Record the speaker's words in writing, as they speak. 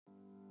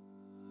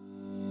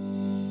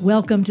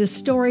Welcome to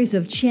Stories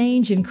of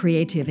Change and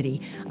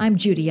Creativity. I'm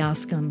Judy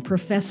Oscom,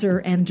 professor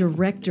and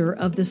director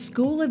of the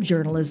School of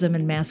Journalism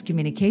and Mass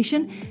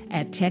Communication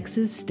at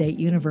Texas State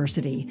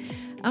University.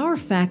 Our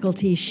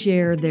faculty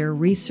share their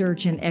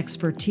research and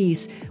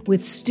expertise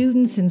with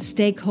students and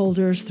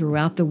stakeholders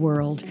throughout the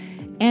world.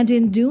 And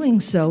in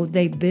doing so,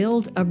 they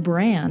build a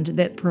brand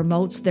that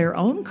promotes their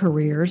own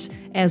careers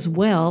as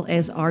well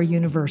as our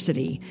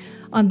university.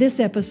 On this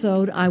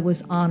episode, I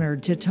was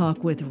honored to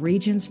talk with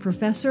Regents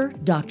Professor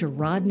Dr.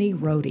 Rodney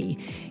Rohde.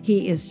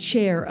 He is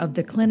chair of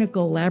the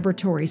Clinical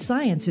Laboratory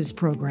Sciences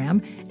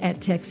program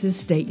at Texas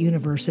State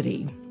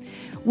University.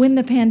 When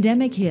the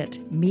pandemic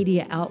hit,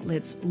 media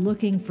outlets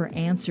looking for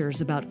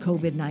answers about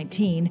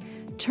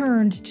COVID-19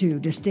 turned to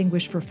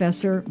distinguished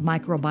professor,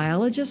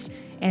 microbiologist,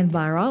 and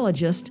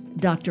virologist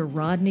Dr.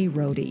 Rodney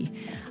Rohde.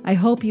 I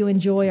hope you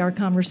enjoy our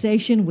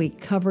conversation. We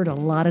covered a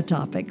lot of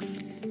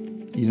topics.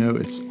 You know,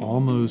 it's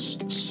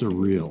almost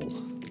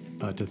surreal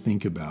to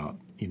think about.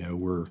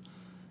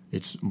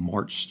 It's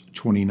March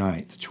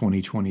 29th,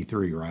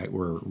 2023, right?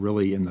 We're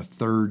really in the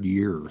third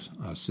year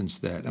since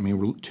that. I mean,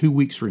 we're 2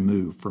 weeks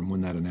removed from when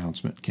that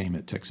announcement came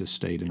at Texas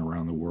State and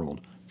around the world.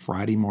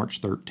 Friday,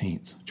 March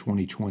 13th,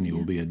 2020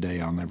 will be a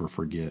day I'll never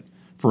forget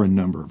for a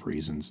number of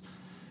reasons.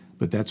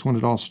 But that's when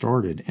it all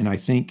started. And I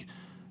think,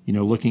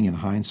 looking in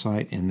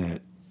hindsight in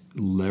that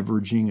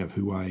leveraging of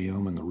who I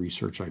am and the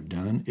research I've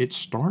done, it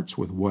starts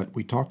with what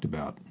we talked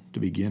about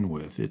to begin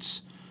with.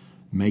 It's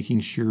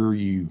making sure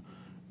you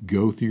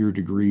go through your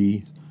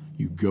degree,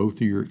 you go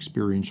through your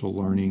experiential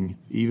learning.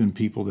 Even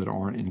people that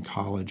aren't in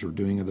college or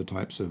doing other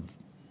types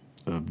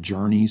of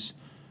journeys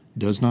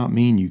does not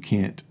mean you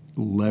can't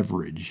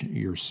leverage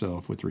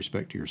yourself with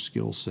respect to your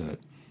skill set.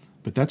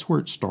 But that's where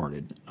it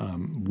started.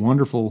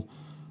 Wonderful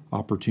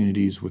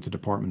opportunities with the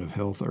Department of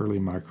Health early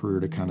in my career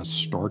to kind of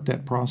start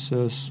that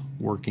process,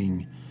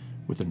 working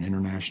with an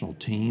international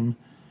team.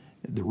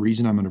 The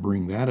reason I'm going to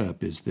bring that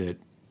up is that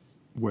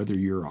whether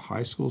you're a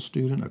high school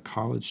student, a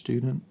college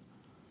student,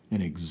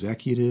 an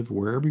executive,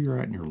 wherever you're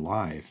at in your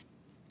life,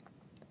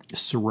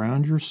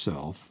 surround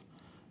yourself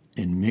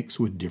and mix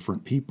with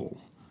different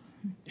people.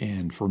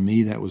 And for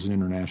me, that was an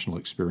international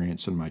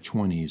experience in my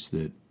 20s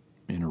that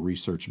in a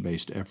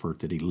research-based effort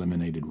that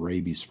eliminated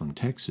rabies from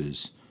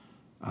Texas.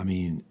 I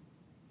mean,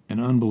 an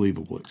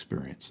unbelievable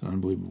experience, an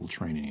unbelievable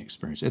training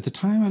experience. At the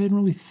time, I didn't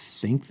really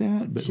think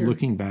that, but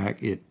Looking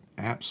back, it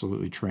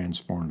absolutely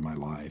transformed my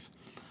life.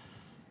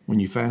 When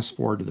you fast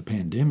forward to the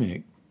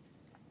pandemic,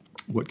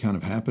 what kind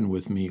of happened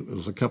with me, it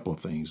was a couple of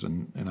things,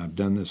 and I've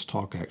done this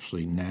talk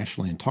actually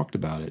nationally and talked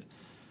about it.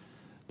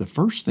 The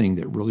first thing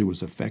that really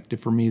was effective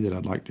for me that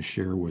I'd like to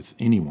share with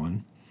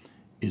anyone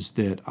is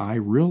that I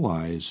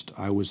realized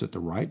I was at the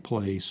right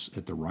place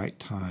at the right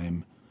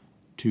time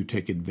to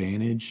take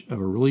advantage of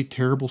a really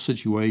terrible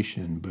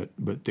situation, but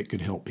that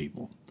could help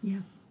people. Yeah.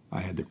 I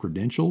had the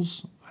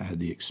credentials, I had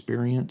the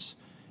experience,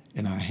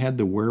 and I had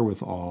the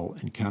wherewithal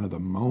and kind of the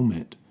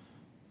moment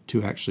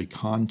to actually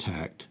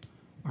contact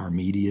our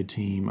media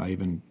team. I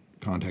even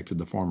contacted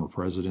the former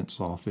president's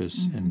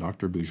office and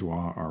Dr.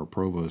 Bourgeois, our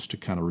provost, to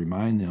kind of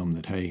remind them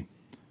that, hey,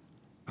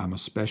 I'm a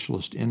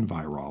specialist in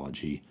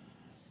virology.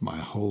 My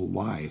whole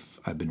life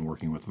I've been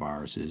working with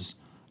viruses.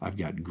 I've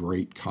got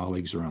great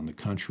colleagues around the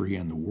country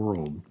and the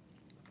world.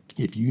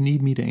 If you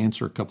need me to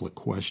answer a couple of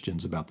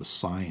questions about the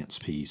science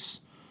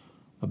piece,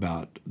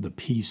 about the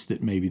piece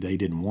that maybe they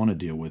didn't want to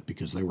deal with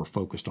because they were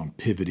focused on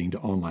pivoting to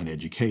online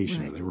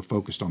education, or they were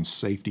focused on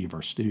safety of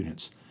our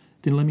students,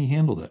 then let me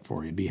handle that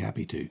for you. I'd be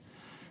happy to.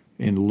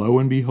 And lo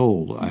and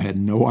behold, I had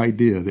no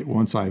idea that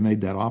once I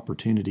made that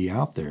opportunity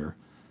out there,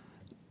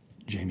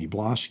 Jamie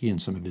Bloschke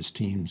and some of his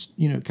teams,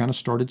 kind of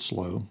started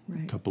slow,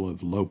 a couple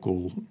of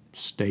local,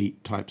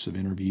 state types of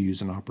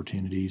interviews and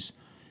opportunities.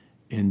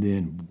 And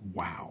then,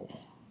 wow,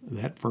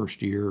 that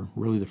first year,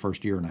 really the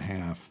first year and a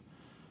half,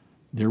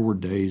 there were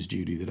days,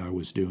 Judy, that I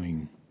was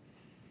doing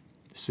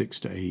 6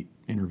 to 8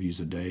 interviews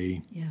a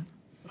day. Yeah.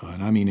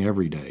 And I mean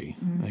every day,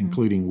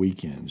 including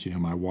weekends.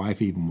 My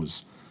wife even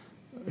was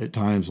at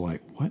times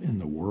like, what in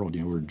the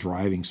world? We're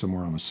driving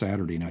somewhere on a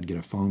Saturday and I'd get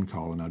a phone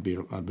call and I'd be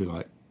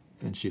like,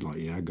 and she'd like,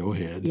 yeah, go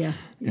ahead. Yeah.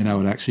 And I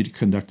would actually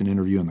conduct an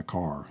interview in the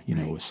car,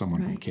 with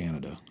someone from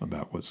Canada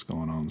about what's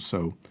going on.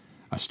 So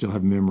I still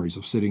have memories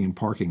of sitting in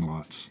parking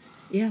lots,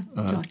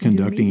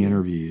 conducting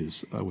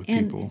interviews with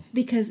people.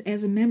 Because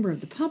as a member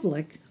of the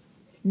public,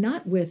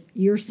 not with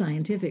your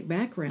scientific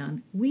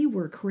background, we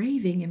were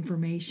craving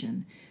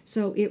information.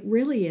 So it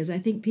really is, I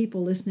think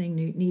people listening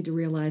need to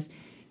realize,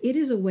 it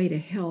is a way to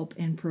help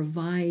and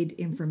provide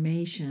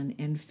information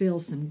and fill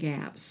some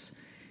gaps.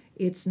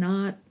 It's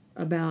not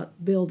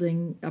about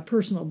building a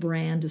personal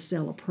brand to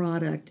sell a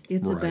product.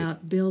 It's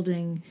about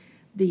building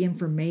the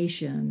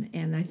information,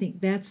 and I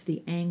think that's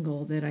the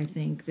angle that I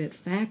think that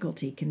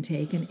faculty can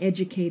take, and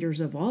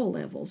educators of all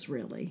levels,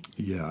 really.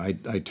 Yeah,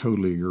 I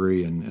totally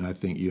agree, and I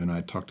think you and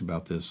I talked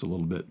about this a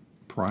little bit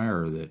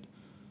prior, that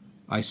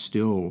I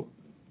still,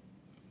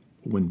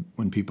 when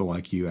people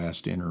like you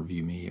ask to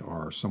interview me,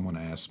 or someone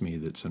asks me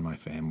that's in my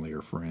family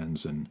or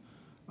friends, and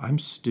I'm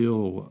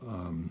still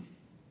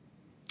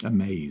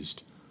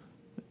amazed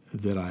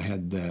that I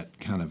had that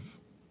kind of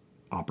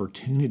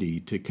opportunity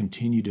to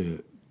continue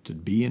to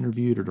be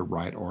interviewed or to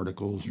write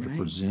articles or to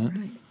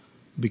present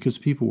because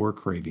people were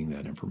craving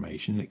that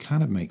information. And it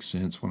kind of makes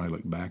sense when I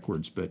look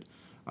backwards, but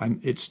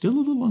it's still a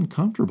little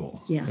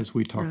uncomfortable, as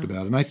we talked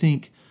about. And I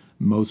think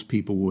most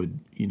people would,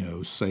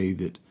 say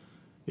that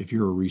if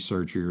you're a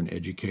researcher, you're an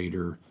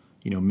educator,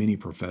 many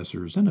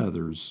professors and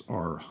others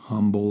are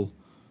humble.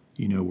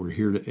 We're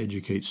here to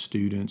educate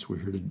students. We're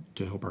here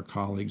to help our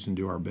colleagues and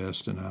do our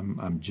best. And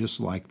I'm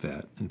just like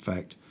that. In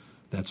fact,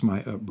 that's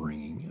my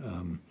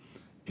upbringing.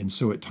 And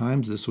so at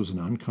times this was an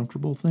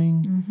uncomfortable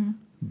thing,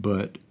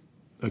 but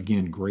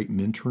again, great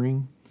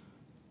mentoring,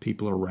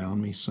 people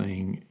around me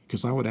saying,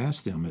 because I would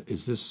ask them,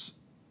 is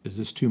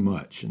this too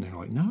much? And they're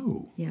like,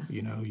 no,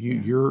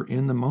 you're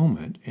in the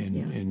moment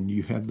and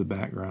you have the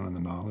background and the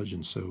knowledge.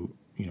 And so,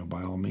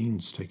 by all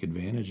means, take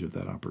advantage of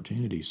that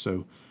opportunity.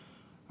 So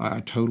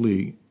I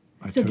totally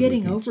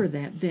getting over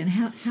that, then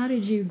how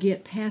did you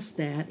get past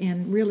that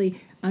and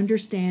really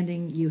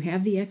understanding you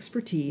have the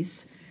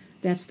expertise?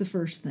 That's the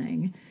first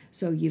thing.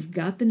 So you've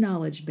got the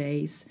knowledge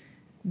base.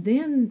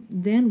 Then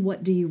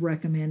what do you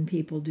recommend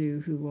people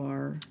do who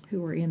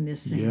are in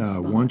this same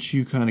spot? Once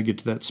you kind of get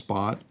to that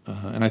spot,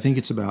 and I think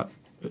it's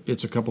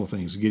a couple of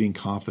things: getting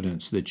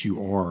confidence that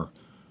you are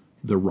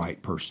the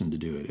right person to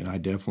do it, and I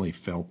definitely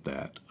felt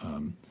that.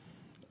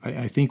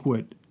 I think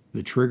what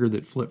the trigger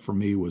that flipped for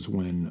me was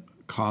when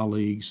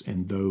colleagues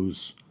and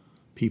those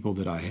people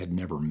that I had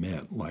never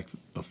met, like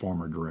a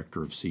former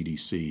director of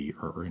CDC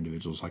or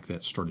individuals like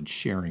that, started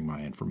sharing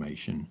my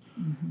information,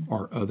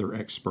 or other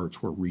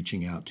experts were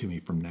reaching out to me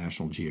from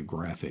National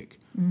Geographic,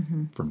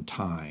 from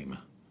Time,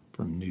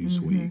 from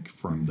Newsweek,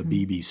 from the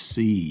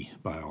BBC,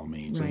 by all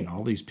means. I mean,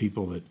 all these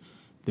people that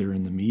are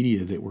in the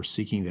media that were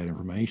seeking that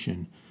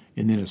information,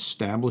 and then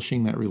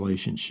establishing that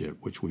relationship,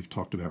 which we've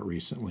talked about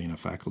recently in a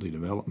faculty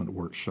development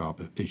workshop.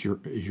 As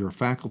you're a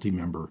faculty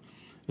member,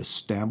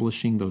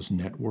 establishing those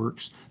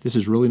networks. This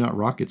is really not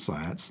rocket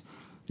science.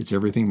 It's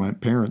everything my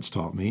parents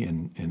taught me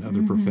and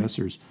other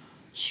professors.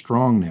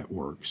 Strong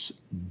networks,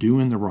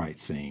 doing the right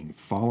thing,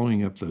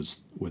 following up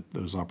with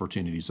those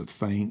opportunities of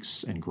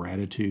thanks and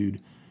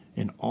gratitude,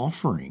 and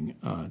offering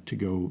to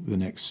go the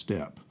next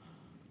step.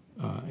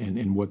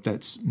 And what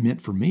that's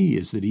meant for me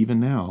is that even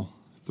now,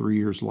 3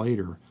 years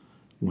later,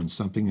 when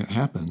something that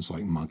happens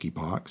like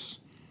monkeypox,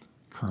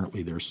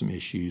 currently there's some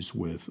issues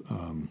with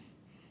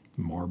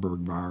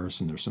Marburg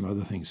virus, and there's some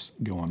other things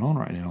going on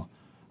right now,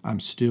 I'm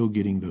still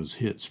getting those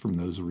hits from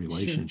those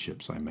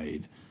relationships I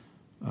made,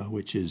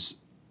 which is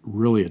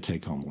really a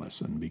take-home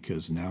lesson,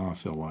 because now I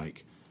feel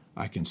like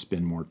I can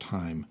spend more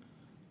time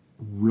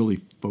really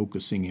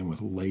focusing in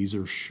with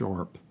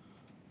laser-sharp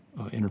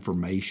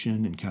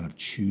information and kind of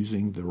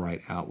choosing the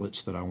right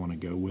outlets that I want to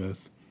go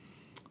with.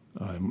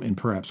 And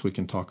perhaps we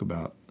can talk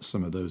about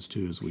some of those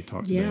too, as we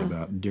talked today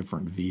about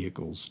different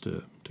vehicles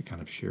to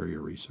kind of share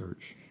your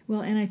research.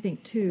 Well, and I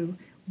think too,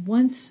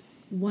 once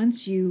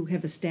you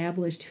have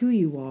established who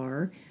you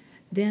are,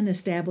 then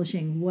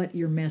establishing what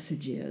your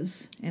message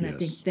is. And I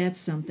think that's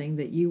something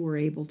that you were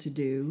able to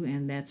do,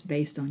 and that's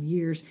based on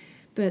years.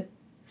 But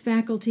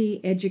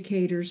faculty,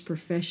 educators,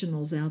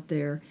 professionals out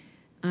there,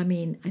 I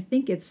mean, I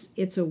think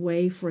it's a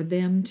way for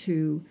them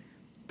to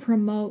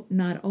promote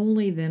not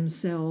only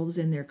themselves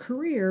and their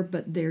career,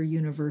 but their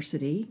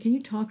university. Can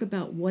you talk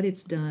about what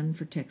it's done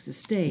for Texas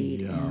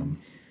State?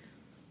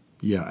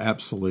 Yeah,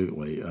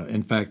 absolutely.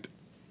 In fact,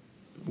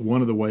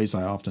 one of the ways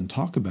I often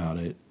talk about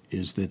it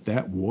is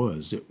it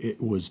was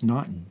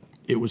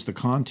the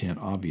content,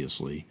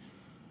 obviously,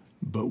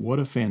 but what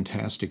a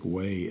fantastic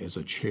way as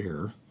a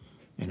chair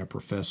and a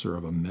professor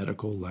of a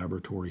medical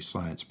laboratory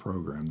science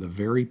program, the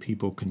very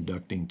people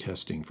conducting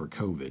testing for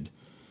COVID,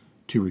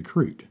 to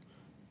recruit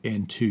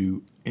and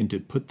to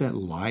put that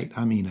light,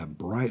 I mean a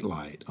bright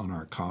light, on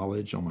our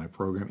college, on my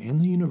program,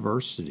 and the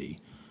university.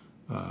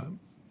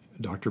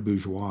 Dr.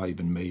 Bourgeois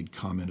even made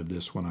comment of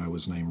this when I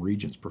was named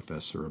Regents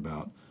Professor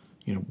about,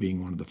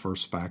 being one of the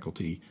first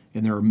faculty,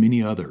 and there are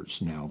many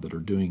others now that are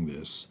doing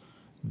this,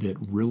 that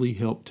really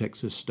helped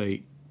Texas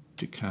State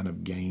to kind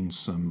of gain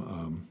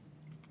some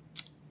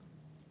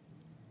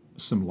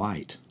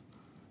light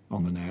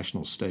on the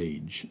national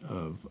stage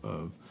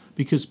of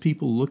because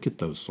people look at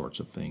those sorts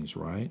of things,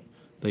 right?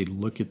 They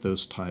look at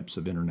those types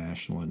of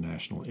international and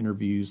national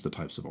interviews, the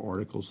types of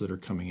articles that are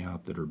coming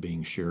out that are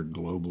being shared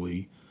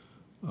globally.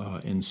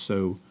 And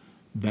so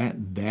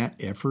that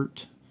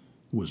effort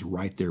was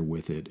right there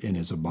with it. And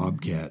as a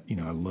Bobcat,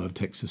 I love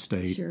Texas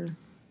State. Sure.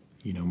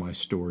 My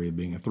story of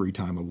being a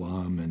 3-time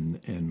alum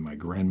and my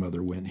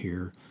grandmother went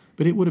here.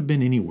 But it would have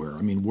been anywhere.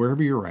 I mean,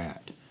 wherever you're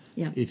at,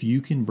 if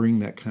you can bring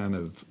that kind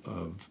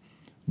of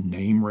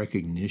name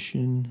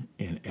recognition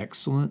and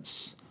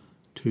excellence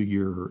to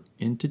your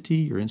entity,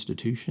 your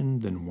institution,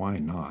 then why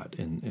not?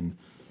 And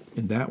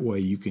that way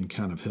you can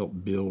kind of help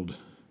build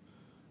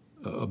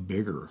a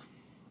bigger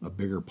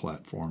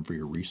platform for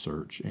your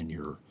research and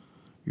your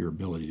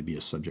ability to be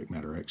a subject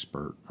matter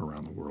expert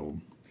around the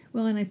world.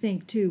 Well, and I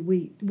think too,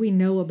 we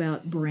know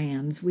about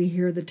brands. We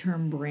hear the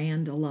term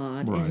brand a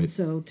lot, Right. and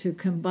so to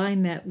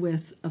combine that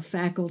with a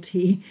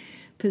faculty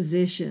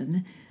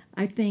position,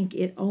 I think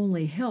it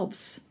only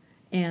helps.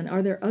 And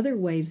are there other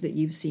ways that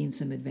you've seen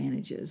some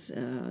advantages?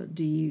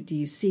 Do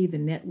you see the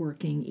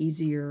networking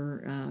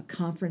easier,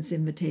 conference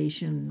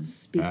invitations,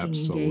 speaking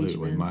Absolutely.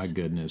 engagements? My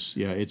goodness.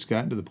 Yeah, it's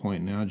gotten to the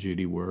point now,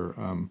 Judy, where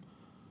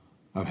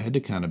I've had to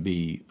kind of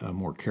be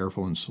more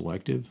careful and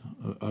selective.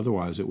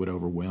 Otherwise, it would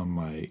overwhelm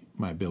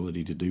my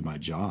ability to do my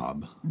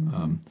job.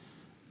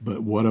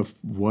 But what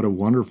a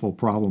wonderful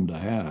problem to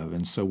have.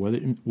 And so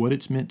what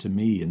it's meant to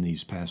me in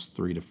these past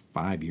 3 to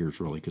 5 years,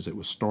 really, because it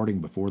was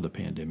starting before the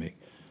pandemic,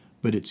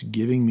 but it's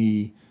giving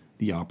me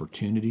the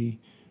opportunity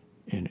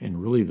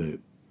and really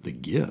the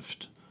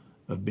gift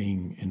of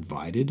being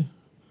invited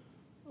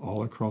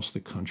all across the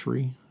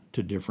country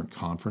to different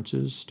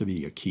conferences, to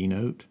be a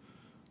keynote,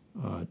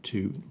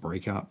 to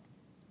breakout,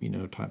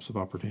 types of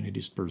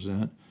opportunities to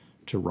present,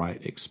 to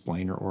write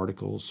explainer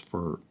articles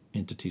for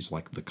entities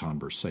like The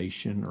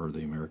Conversation or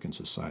the American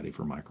Society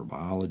for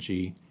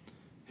Microbiology,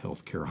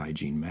 Healthcare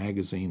Hygiene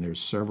Magazine.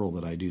 There's several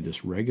that I do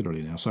this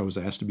regularly now. So I was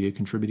asked to be a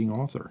contributing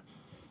author.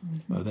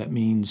 That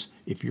means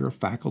if you're a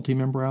faculty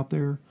member out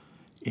there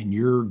and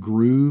your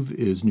groove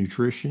is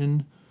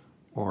nutrition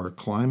or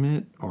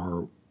climate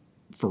or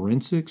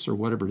forensics or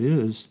whatever it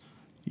is,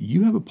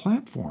 you have a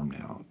platform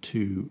now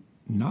to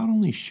not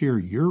only share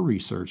your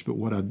research, but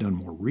what I've done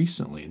more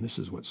recently, and this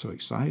is what's so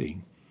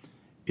exciting,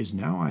 is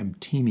now I'm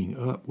teaming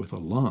up with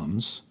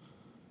alums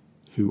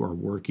who are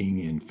working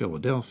in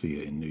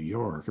Philadelphia, in New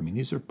York. I mean,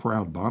 these are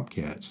proud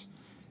Bobcats,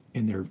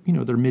 and they're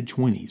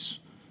mid-20s.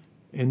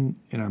 And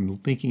I'm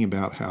thinking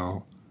about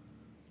how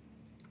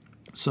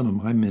some of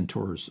my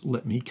mentors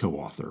let me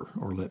co-author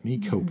or let me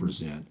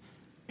co-present,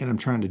 and I'm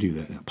trying to do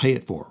that now, pay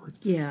it forward.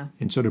 Yeah.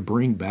 And so to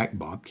bring back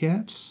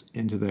Bobcats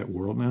into that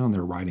world now, and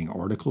they're writing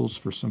articles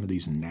for some of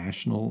these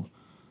national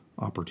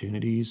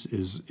opportunities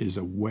is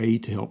a way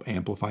to help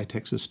amplify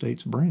Texas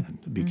State's brand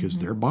because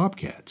they're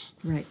Bobcats.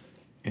 Right.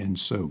 And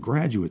so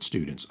graduate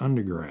students,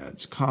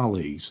 undergrads,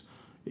 colleagues,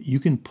 you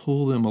can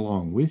pull them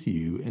along with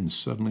you, and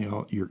suddenly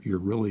you're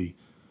really,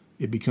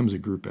 it becomes a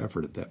group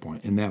effort at that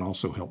point. And that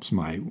also helps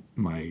my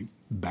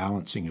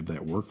balancing of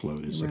that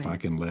workload is if I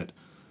can let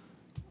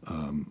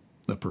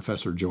the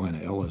Professor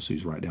Joanna Ellis,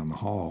 who's right down the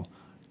hall,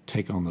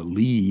 take on the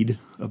lead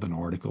of an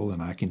article,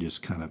 and I can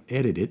just kind of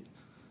edit it.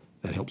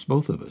 That helps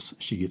both of us.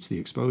 She gets the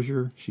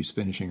exposure, she's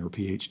finishing her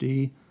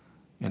PhD,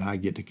 and I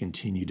get to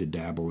continue to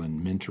dabble in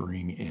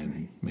mentoring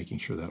and making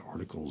sure that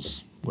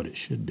article's what it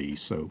should be.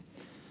 So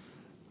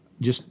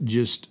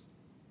just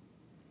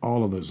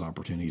all of those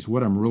opportunities.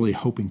 What I'm really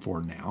hoping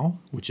for now,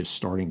 which is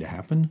starting to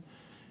happen,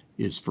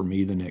 is for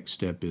me the next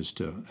step is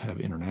to have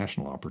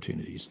international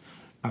opportunities.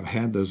 I've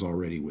had those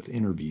already with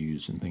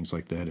interviews and things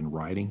like that in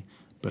writing,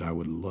 but I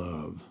would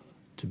love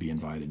to be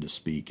invited to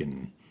speak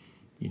in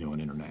an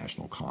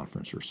international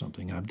conference or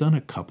something. And I've done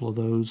a couple of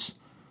those,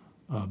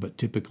 but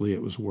typically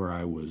it was where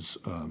I was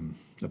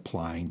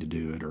applying to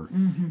do it or,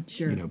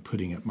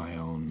 putting up my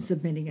own,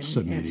 submitting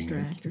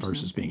abstract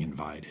versus being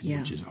invited,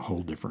 which is a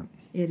whole different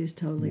It is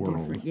totally world.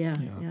 different.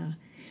 Yeah.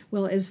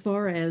 Well, as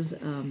far as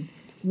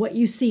what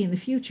you see in the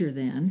future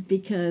then,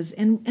 because,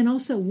 and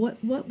also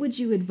what would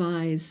you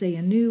advise, say,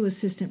 a new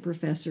assistant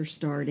professor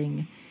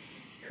starting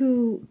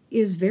who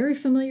is very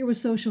familiar with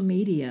social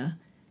media,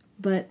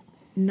 but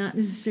not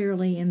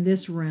necessarily in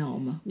this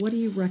realm? What do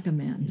you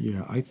recommend?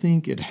 Yeah, I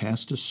think it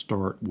has to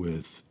start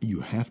with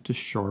you have to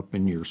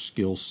sharpen your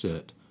skill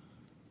set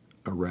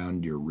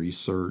around your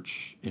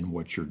research and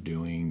what you're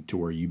doing to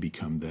where you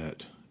become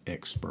that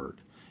expert.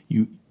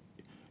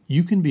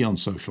 You can be on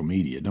social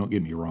media, don't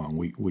get me wrong.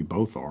 We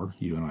both are.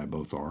 You and I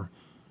both are.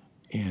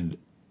 And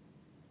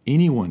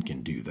anyone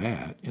can do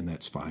that, and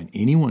that's fine.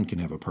 Anyone can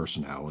have a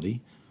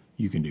personality.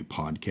 You can do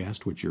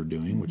podcast, which you're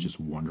doing, which is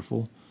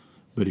wonderful.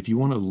 But if you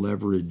want to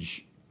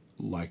leverage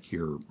like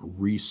your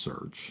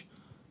research,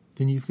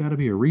 then you've got to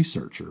be a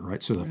researcher,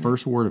 right? So the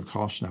first word of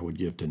caution I would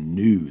give to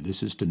new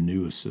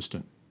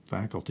assistant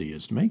faculty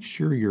is to make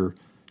sure you're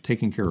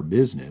taking care of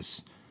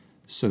business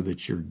so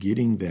that you're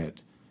getting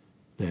that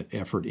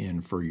effort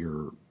in for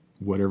your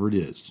whatever it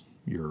is,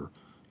 your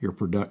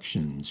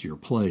productions, your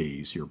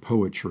plays, your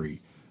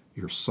poetry,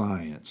 your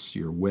science,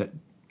 your wet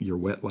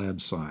lab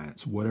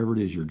science, whatever it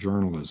is, your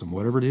journalism,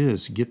 whatever it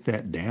is, get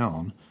that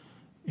down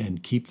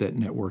and keep that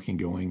networking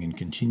going and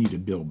continue to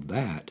build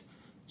that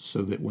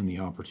so that when the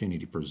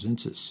opportunity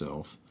presents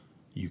itself,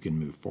 you can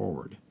move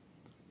forward.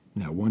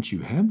 Now, once you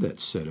have that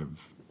set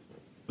of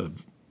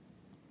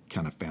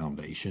kind of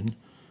foundation,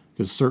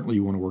 because certainly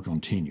you want to work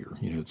on tenure.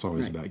 It's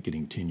always about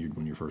getting tenured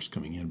when you're first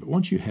coming in. But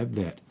once you have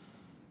that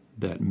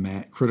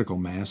critical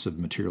mass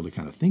of material to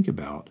kind of think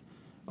about,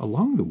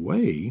 along the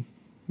way,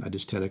 I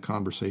just had a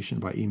conversation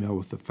by email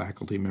with a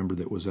faculty member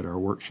that was at our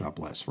workshop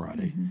last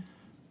Friday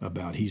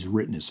about he's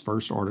written his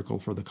first article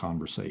for The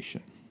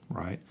Conversation,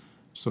 right?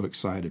 So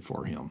excited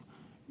for him.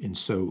 And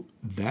so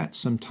that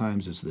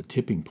sometimes is the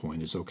tipping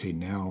point is, okay,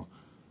 now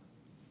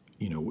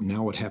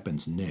what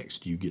happens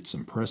next? You get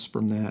some press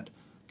from that,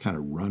 kind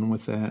of run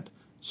with that,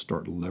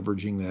 start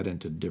leveraging that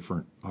into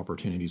different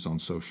opportunities on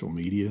social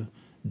media.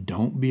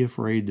 Don't be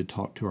afraid to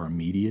talk to our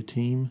media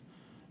team,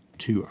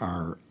 to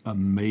our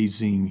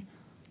amazing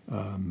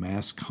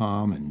mass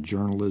comm and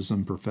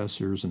journalism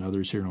professors and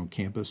others here on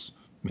campus,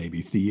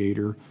 maybe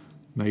theater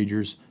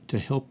majors, to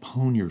help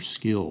hone your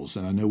skills.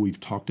 And I know we've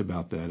talked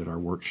about that at our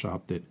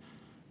workshop, that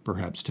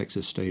perhaps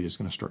Texas State is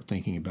going to start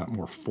thinking about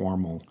more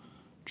formal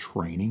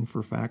training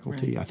for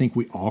faculty. Right. I think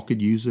we all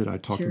could use it. I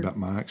talked Sure. about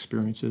my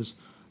experiences.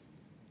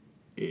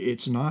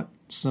 It's not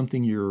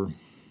something you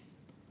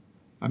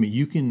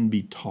can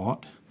be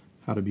taught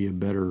how to be a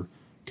better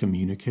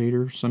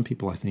communicator. Some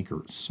people, I think,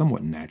 are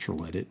somewhat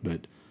natural at it,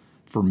 but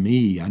for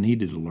me, I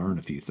needed to learn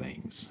a few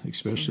things,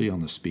 especially on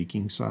the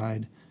speaking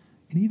side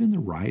and even the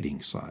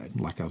writing side.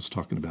 Like I was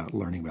talking about,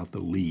 learning about the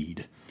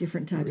lead.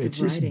 Different types It's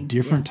of just writing.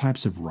 different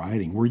types of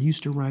writing. We're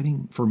used to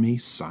writing, for me,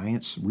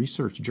 science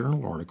research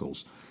journal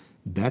articles.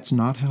 That's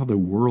not how the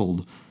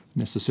world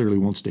necessarily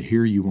wants to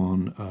hear you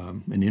on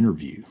an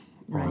interview,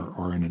 Right.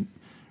 or in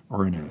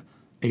a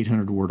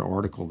 800-word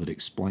article that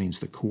explains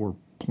the core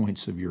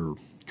points of your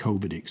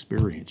COVID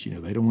experience.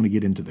 They don't want to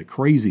get into the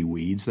crazy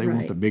weeds. They want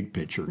Right. the big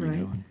picture.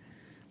 Right.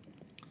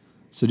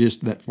 So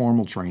just that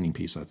formal training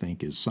piece, I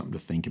think, is something to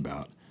think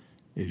about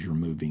as you're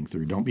moving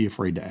through. Don't be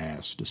afraid to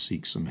ask, to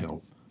seek some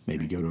help.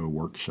 Maybe go to a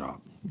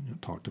workshop,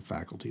 talk to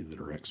faculty that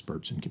are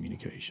experts in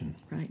communication.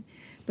 Right.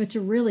 But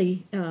to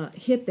really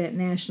hit that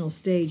national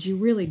stage, you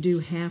really do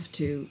have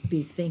to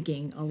be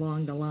thinking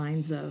along the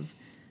lines of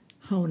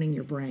honing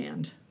your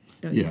brand,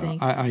 don't you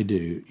think? I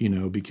do,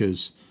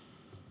 because,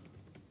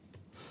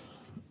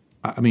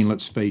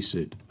 let's face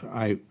it,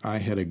 I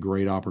had a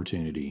great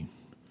opportunity,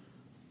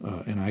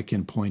 and I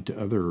can point to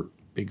other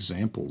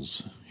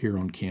examples here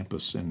on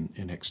campus and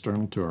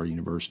external to our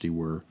university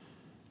where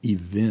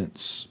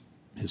events,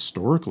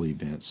 historical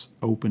events,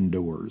 open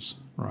doors,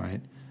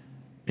 right?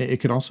 It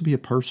could also be a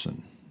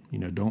person.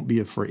 Don't be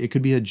afraid. It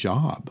could be a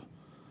job.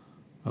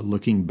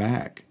 Looking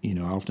back, I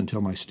often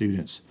tell my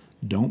students,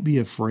 don't be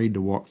afraid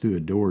to walk through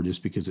a door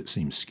just because it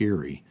seems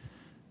scary.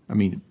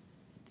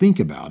 Think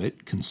about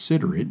it,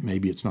 consider it.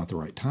 Maybe it's not the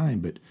right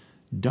time, but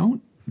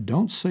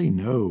don't say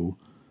no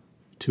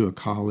to a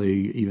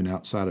colleague, even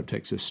outside of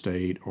Texas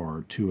State,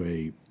 or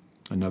to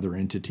another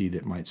entity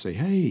that might say,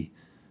 hey,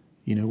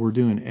 we're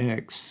doing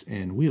X,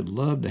 and we'd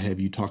love to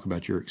have you talk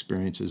about your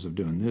experiences of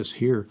doing this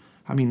here.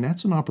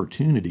 That's an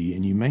opportunity,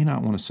 and you may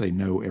not want to say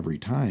no every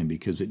time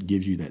because it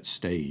gives you that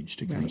stage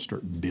to kind of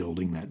start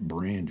building that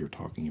brand you're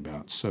talking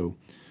about. So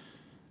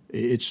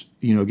it's,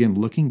 again,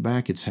 looking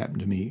back, it's happened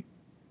to me.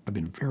 I've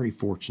been very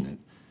fortunate.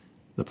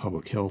 The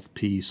public health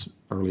piece,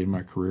 early in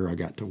my career, I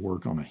got to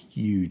work on a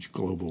huge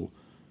global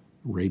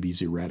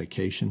rabies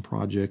eradication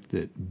project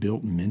that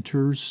built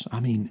mentors.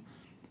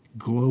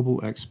 Global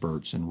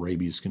experts in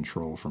rabies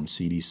control from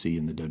CDC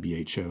and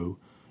the WHO.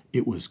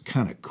 It was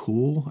kind of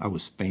cool. I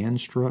was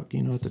fan-struck,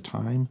 at the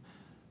time.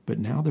 But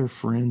now they're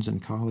friends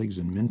and colleagues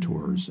and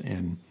mentors. Mm-hmm.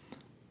 And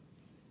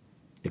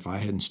if I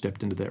hadn't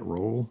stepped into that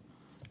role,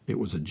 it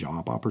was a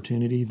job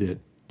opportunity that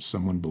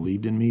someone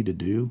believed in me to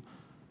do.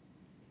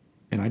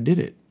 And I did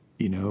it,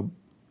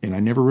 and I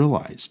never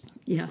realized.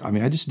 Yeah.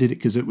 I just did it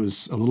because it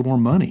was a little more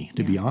money,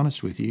 to be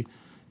honest with you,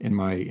 in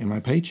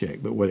my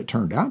paycheck. But what it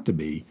turned out to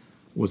be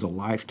was a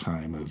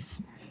lifetime of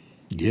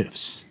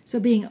gifts. So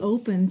being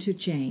open to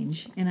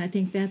change, and I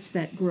think that's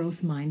that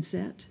growth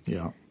mindset.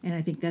 Yeah. And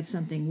I think that's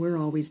something we're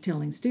always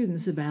telling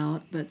students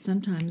about, but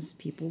sometimes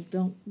people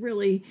don't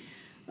really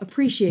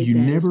appreciate that. You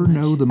never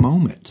know the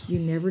moment. You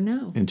never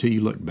know. Until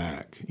you look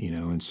back,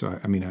 and so,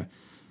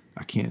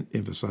 I can't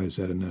emphasize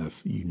that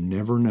enough. You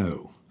never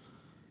know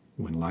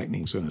when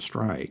lightning's going to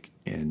strike,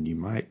 and you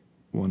might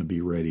want to be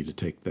ready to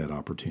take that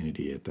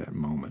opportunity at that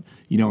moment.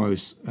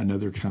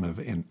 Another kind of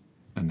an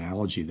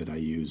analogy that I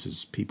use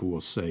is people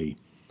will say,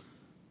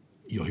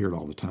 you'll hear it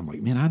all the time,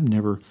 like, man,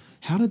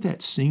 how did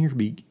that singer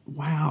be,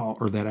 wow,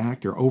 or that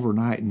actor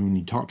overnight? And when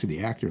you talk to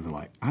the actor, they're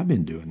like, I've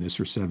been doing this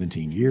for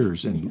 17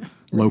 years and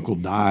local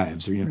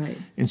dives, or, Right.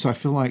 And so I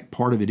feel like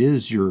part of it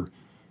is you're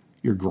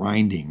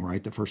grinding,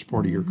 right? The first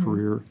part of your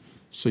career.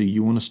 So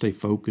you want to stay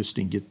focused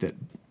and get that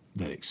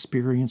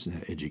experience and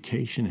that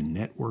education and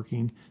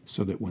networking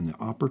so that when the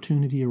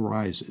opportunity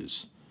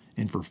arises,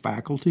 and for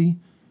faculty,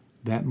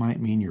 that might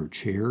mean your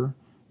chair,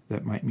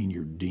 that might mean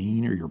your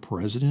dean or your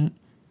president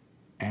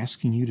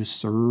asking you to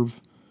serve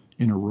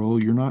in a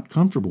role you're not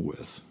comfortable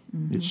with.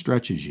 Mm-hmm. It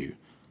stretches you.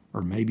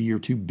 Or maybe you're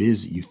too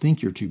busy. You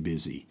think you're too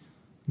busy.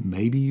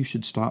 Maybe you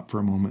should stop for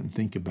a moment and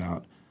think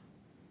about,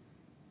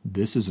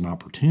 this is an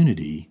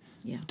opportunity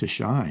to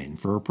shine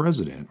for a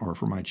president or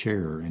for my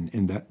chair,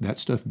 and that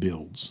stuff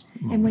builds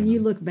momentum. And when you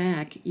look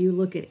back, you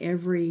look at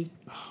every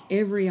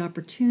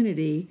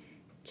opportunity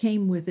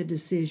came with a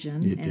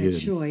decision a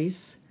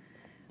choice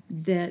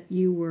that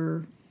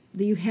you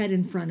had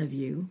in front of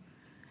you.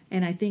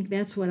 And I think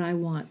that's what I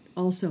want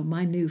also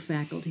my new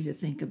faculty to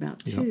think about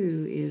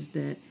too, is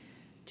that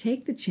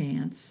take the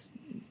chance,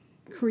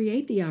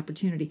 create the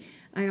opportunity.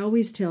 I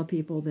always tell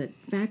people that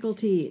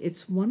faculty,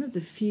 it's one of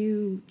the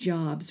few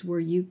jobs where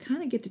you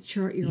kind of get to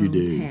chart your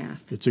own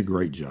path. It's a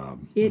great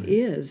job. It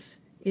is.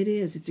 It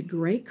is. It's a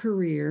great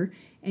career,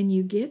 and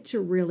you get to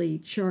really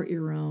chart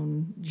your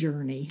own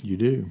journey. You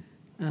do.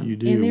 You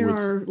do. And there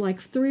are like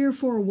 3 or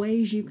 4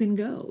 ways you can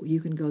go. You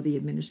can go the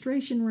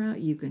administration route.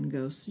 You could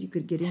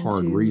get into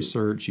hard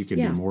research. You can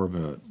be more of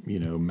a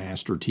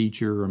master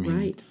teacher. I mean,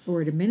 right,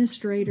 or an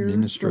administrator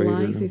for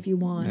life if you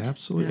want.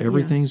 Absolutely,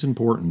 everything's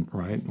important,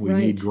 right? We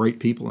need great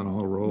people in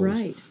all roles.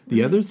 Right.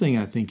 The other thing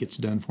I think it's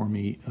done for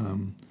me,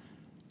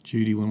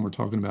 Judy, when we're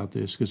talking about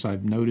this, because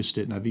I've noticed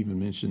it, and I've even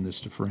mentioned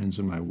this to friends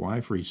and my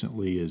wife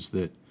recently, is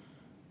that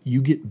you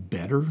get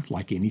better,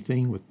 like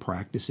anything, with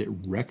practice at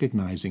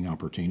recognizing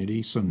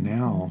opportunity. So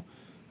now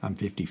I'm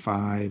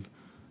 55,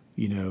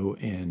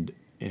 and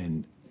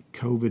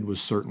COVID was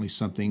certainly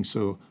something.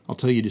 So I'll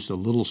tell you just a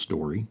little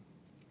story.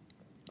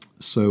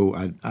 So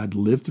I'd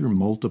lived through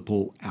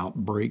multiple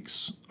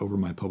outbreaks over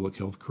my public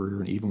health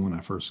career, and even when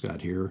I first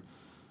got here,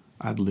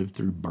 I'd lived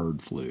through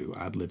bird flu.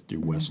 I'd lived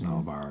through West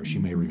Nile virus. You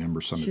may remember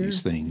some of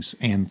these things.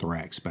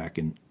 Anthrax back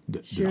in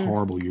the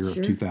horrible year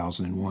of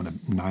 2001, of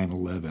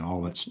 9/11,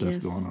 all that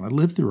stuff going on. I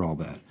lived through all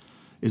that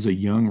as a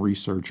young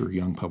researcher,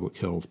 young public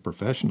health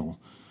professional.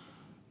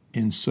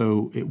 And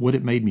so what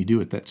it made me do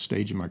at that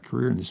stage of my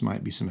career, and this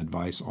might be some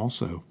advice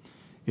also,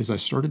 is I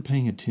started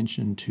paying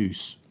attention to,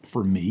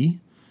 for me,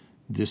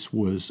 this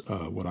was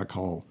what I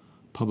call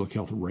public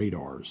health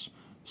radars.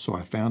 So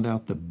I found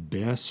out the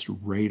best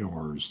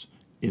radars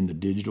in the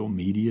digital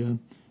media,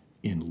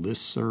 in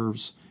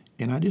listservs,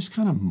 and I just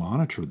kind of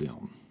monitor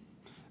them.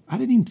 I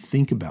didn't even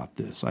think about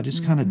this. I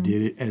just kind of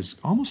did it as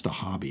almost a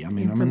hobby. I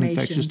mean, I'm an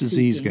infectious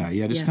disease guy.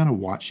 Just kind of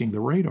watching the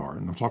radar,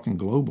 and I'm talking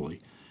globally.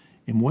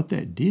 And what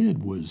that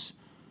did was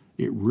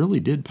it really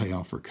did pay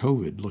off for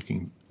COVID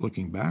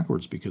looking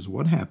backwards, because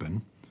what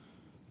happened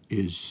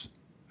is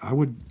I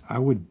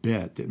would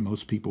bet that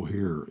most people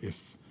here,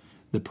 if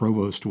the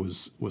provost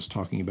was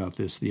talking about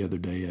this the other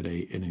day at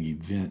an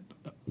event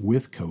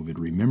with COVID,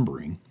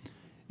 remembering,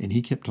 and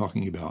he kept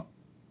talking about,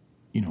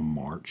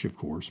 March of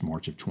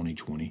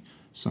 2020.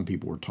 Some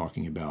people were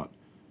talking about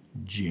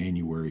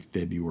January,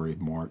 February,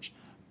 March.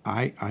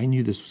 I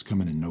knew this was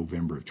coming in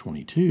November of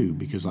 22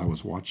 because I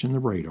was watching the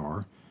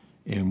radar,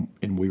 and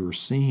we were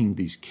seeing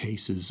these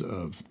cases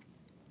of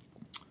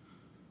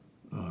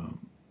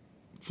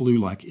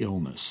flu-like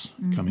illness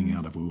coming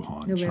out of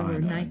Wuhan, November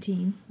China.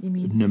 19, you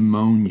mean?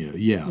 Pneumonia,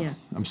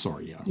 I'm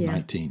sorry,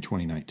 2019.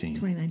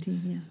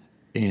 2019,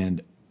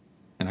 And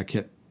I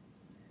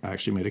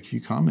actually made a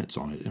few comments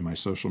on it in my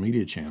social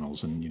media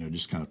channels, and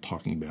just kind of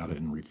talking about it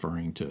and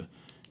referring to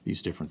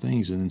these different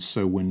things. And then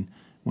so when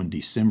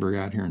December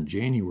got here in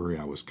January,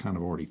 I was kind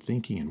of already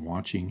thinking and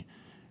watching,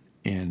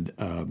 and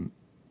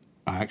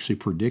I actually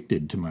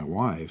predicted to my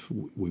wife,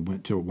 we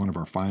went to one of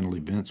our final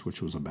events,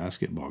 which was a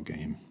basketball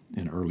game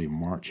in early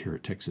March here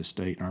at Texas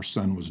State, and our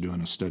son was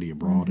doing a study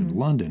abroad in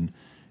London,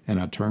 and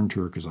I turned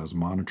to her because I was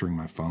monitoring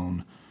my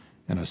phone,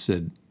 and I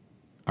said,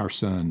 our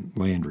son,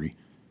 Landry,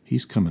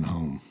 he's coming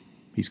home.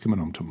 He's coming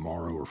home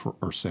tomorrow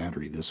or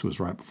Saturday. This was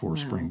right before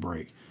spring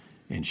break.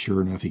 And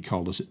sure enough, he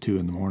called us at 2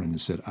 a.m.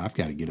 and said, I've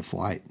got to get a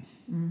flight.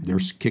 They're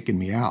kicking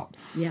me out.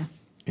 Yeah.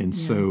 And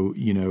so,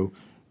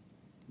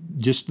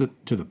 just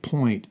to the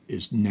point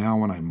is now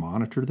when I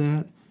monitor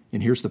that,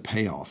 and here's the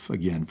payoff,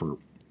 again, for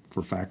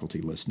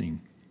faculty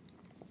listening.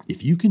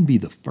 If you can be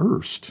the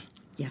first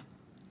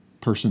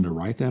person to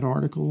write that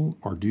article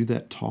or do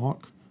that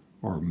talk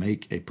or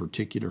make a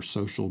particular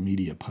social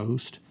media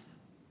post,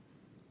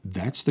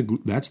 that's the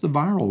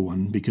viral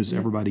one, because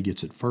everybody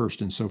gets it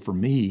first. And so for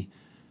me,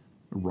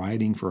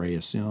 writing for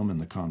ASM and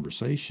the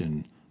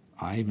conversation,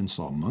 I even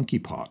saw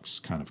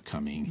monkeypox kind of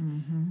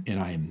coming, and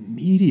I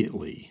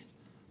immediately,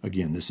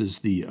 again, this is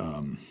the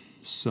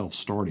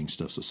self-starting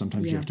stuff, so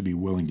sometimes you have to be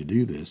willing to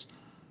do this.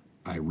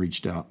 I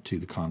reached out to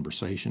the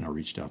conversation. I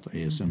reached out to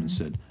ASM and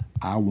said,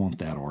 I want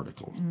that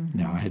article.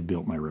 Now, I had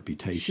built my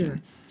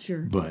reputation.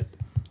 Sure.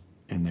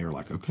 And they were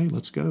like, okay,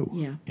 let's go.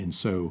 Yeah. And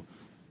so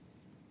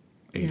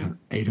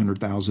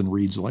 800,000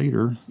 reads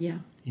later,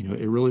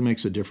 it really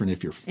makes a difference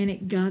if you're... And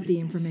it got the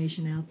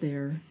information out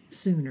there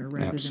sooner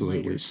rather than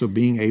later. So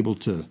being able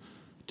to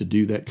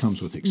do that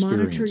comes with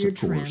experience, monitor your of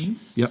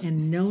course. Trends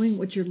and knowing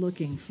what you're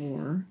looking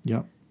for.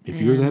 Yep. If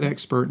you're that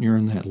expert and you're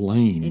in that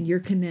lane, and you're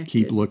connected,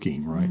 keep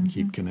looking, right? And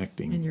keep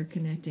connecting. And you're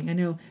connecting. I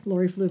know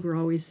Lori Fluker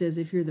always says,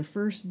 if you're the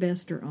first,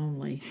 best, or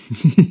only.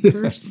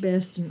 First,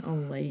 best, and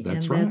only.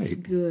 That's right. That's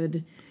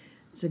good.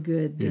 It's a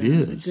good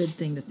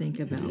thing to think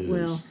about.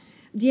 Well,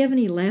 do you have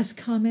any last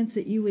comments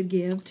that you would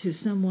give to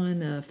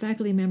someone, a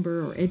faculty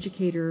member or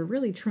educator,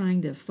 really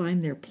trying to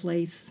find their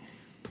place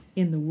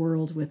in the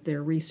world with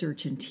their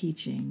research and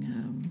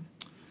teaching?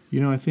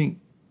 I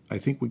think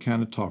we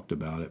kind of talked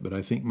about it, but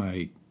I think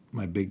my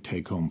big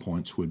take-home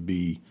points would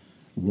be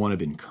one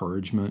of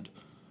encouragement,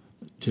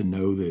 to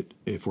know that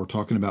if we're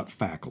talking about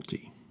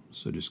faculty,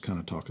 so just kind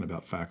of talking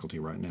about faculty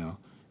right now,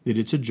 that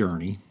it's a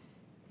journey.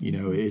 You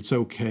know, it's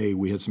okay.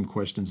 We had some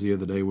questions the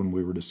other day when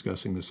we were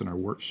discussing this in our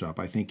workshop.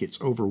 I think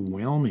it's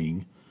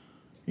overwhelming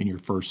in your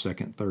first,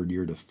 second, third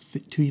year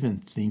to even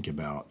think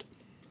about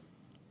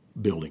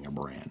building a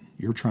brand.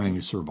 You're trying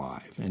to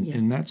survive.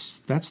 And that's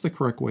the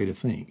correct way to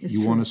think.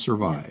 You want to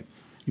survive.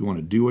 Yeah. You want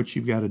to do what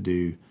you've got to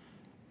do,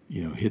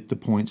 you know, hit the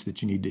points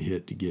that you need to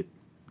hit to get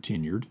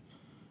tenured.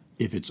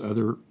 If it's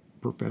other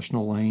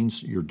professional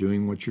lanes, you're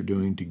doing what you're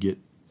doing to get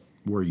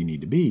where you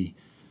need to be.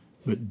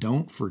 But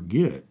don't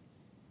forget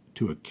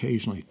to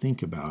occasionally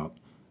think about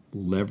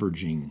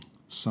leveraging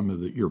some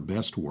of your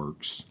best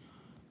works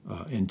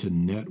and to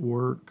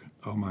network.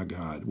 Oh my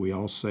God, we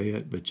all say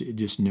it, but it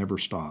just never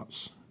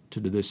stops. To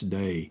this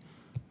day,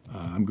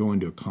 I'm going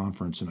to a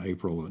conference in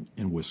April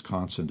in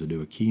Wisconsin to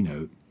do a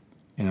keynote,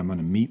 and I'm going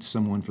to meet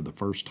someone for the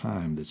first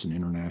time that's an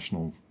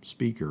international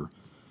speaker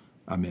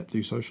I met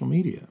through social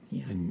media.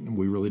 Yeah. And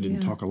we really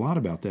didn't talk a lot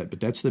about that, but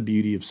that's the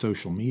beauty of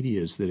social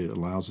media, is that it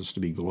allows us to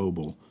be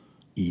global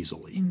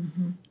easily.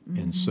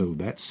 And so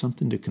that's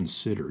something to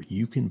consider.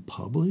 You can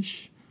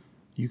publish,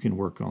 you can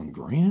work on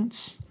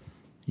grants,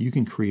 you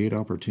can create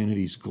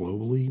opportunities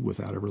globally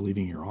without ever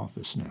leaving your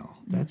office now.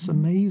 That's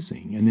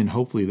amazing. And then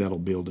hopefully that'll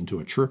build into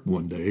a trip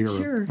one day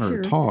or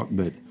a talk.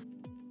 But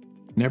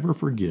never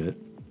forget,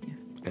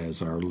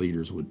 as our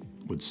leaders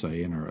would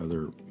say and our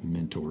other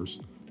mentors,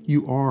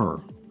 you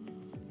are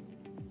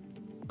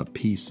a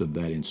piece of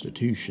that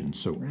institution.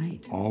 So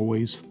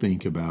always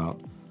think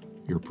about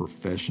your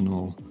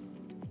professional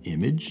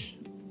image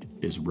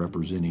is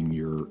representing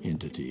your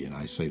entity. And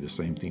I say the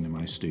same thing to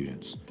my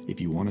students.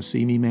 If you want to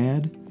see me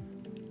mad,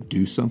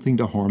 do something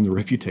to harm the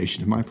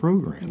reputation of my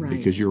program,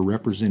 because you're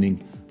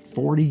representing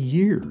 40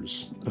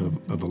 years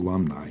of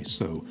alumni.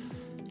 So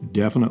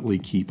definitely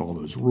keep all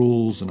those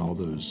rules and all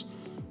those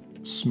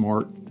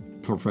smart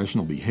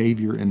professional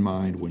behavior in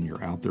mind when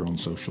you're out there on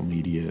social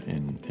media,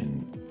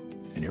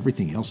 and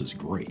everything else is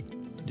great.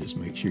 Just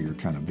make sure you're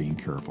kind of being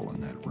careful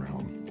in that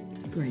realm.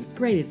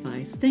 Great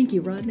advice. Thank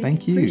you, Rodney.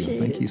 Thank you.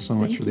 Thank you so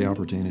much for the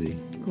opportunity.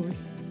 Of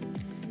course.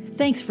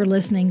 Thanks for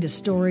listening to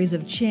Stories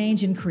of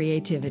Change and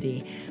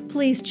Creativity.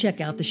 Please check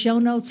out the show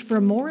notes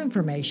for more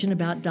information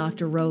about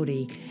Dr.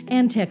 Rohde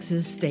and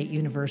Texas State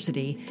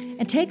University.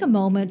 And take a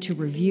moment to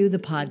review the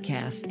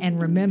podcast.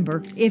 And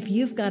remember, if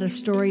you've got a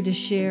story to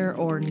share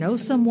or know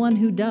someone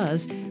who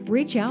does,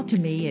 reach out to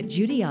me at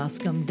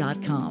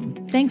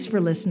judyoscom.com. Thanks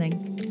for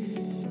listening.